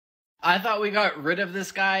I thought we got rid of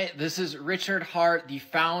this guy. This is Richard Hart, the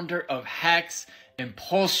founder of HEX and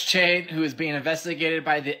Pulse Chain, who is being investigated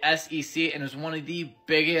by the SEC and is one of the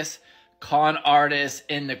biggest con artists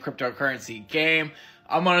in the cryptocurrency game.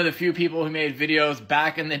 I'm one of the few people who made videos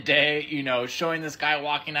back in the day, showing this guy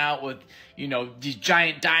walking out with, these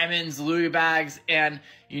giant diamonds, Louis bags, and,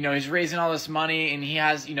 he's raising all this money and he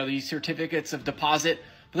has, these certificates of deposit.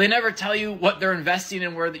 But they never tell you what they're investing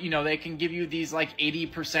in, where, they can give you these like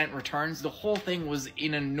 80% returns. The whole thing was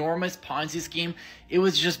an enormous Ponzi scheme. It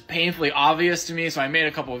was just painfully obvious to me. So I made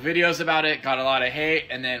a couple of videos about it, got a lot of hate,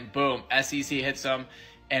 and then boom, SEC hits him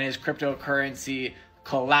and his cryptocurrency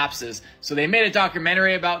collapses. So they made a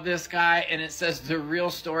documentary about this guy, and it says the real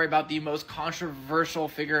story about the most controversial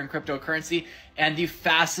figure in cryptocurrency and the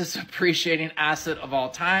fastest appreciating asset of all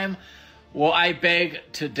time. Well, I beg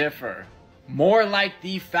to differ. More like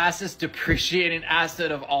the fastest depreciating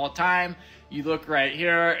asset of all time. You look right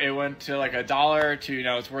here, it went to like $1 to,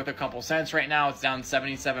 it's worth a couple cents right now. It's down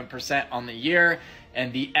 77% on the year.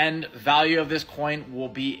 And the end value of this coin will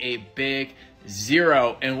be a big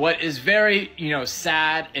zero. And what is very,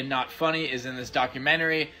 sad and not funny is in this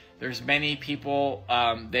documentary, there's many people,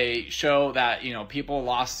 they show that,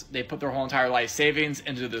 people they put their whole entire life savings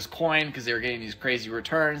into this coin because they were getting these crazy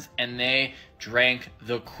returns, and they drank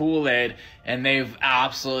the Kool-Aid and they've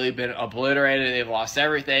absolutely been obliterated. They've lost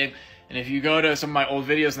everything. And if you go to some of my old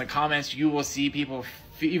videos in the comments, you will see people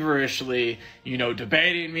feverishly,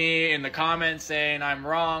 debating me in the comments saying I'm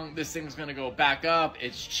wrong. This thing's going to go back up.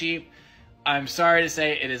 It's cheap. I'm sorry to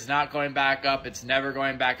say it is not going back up. It's never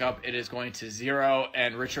going back up. It is going to zero,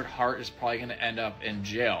 and Richard Hart is probably going to end up in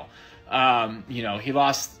jail. He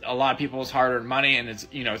lost a lot of people's hard-earned money, and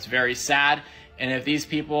it's very sad. And if these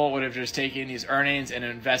people would have just taken these earnings and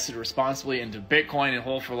invested responsibly into Bitcoin and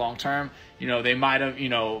hold for long term, they might have,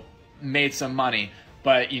 made some money.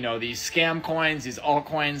 But, these scam coins, these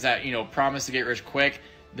altcoins that, promise to get rich quick,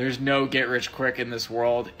 there's no get rich quick in this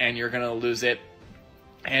world, and you're going to lose it.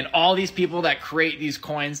 And all these people that create these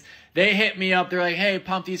coins, they hit me up. They're like, hey,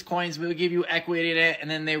 pump these coins. We'll give you equity in it.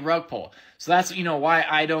 And then they rug pull. So that's, why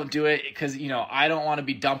I don't do it. Because, I don't want to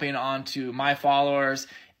be dumping onto my followers.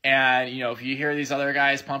 And, if you hear these other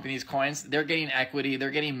guys pumping these coins, they're getting equity.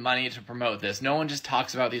 They're getting money to promote this. No one just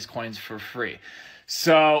talks about these coins for free.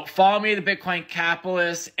 So follow me, the Bitcoin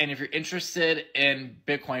Capitalist. And if you're interested in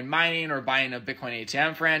Bitcoin mining or buying a Bitcoin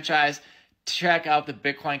ATM franchise, check out the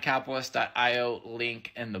bitcoincapitalist.io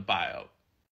link in the bio.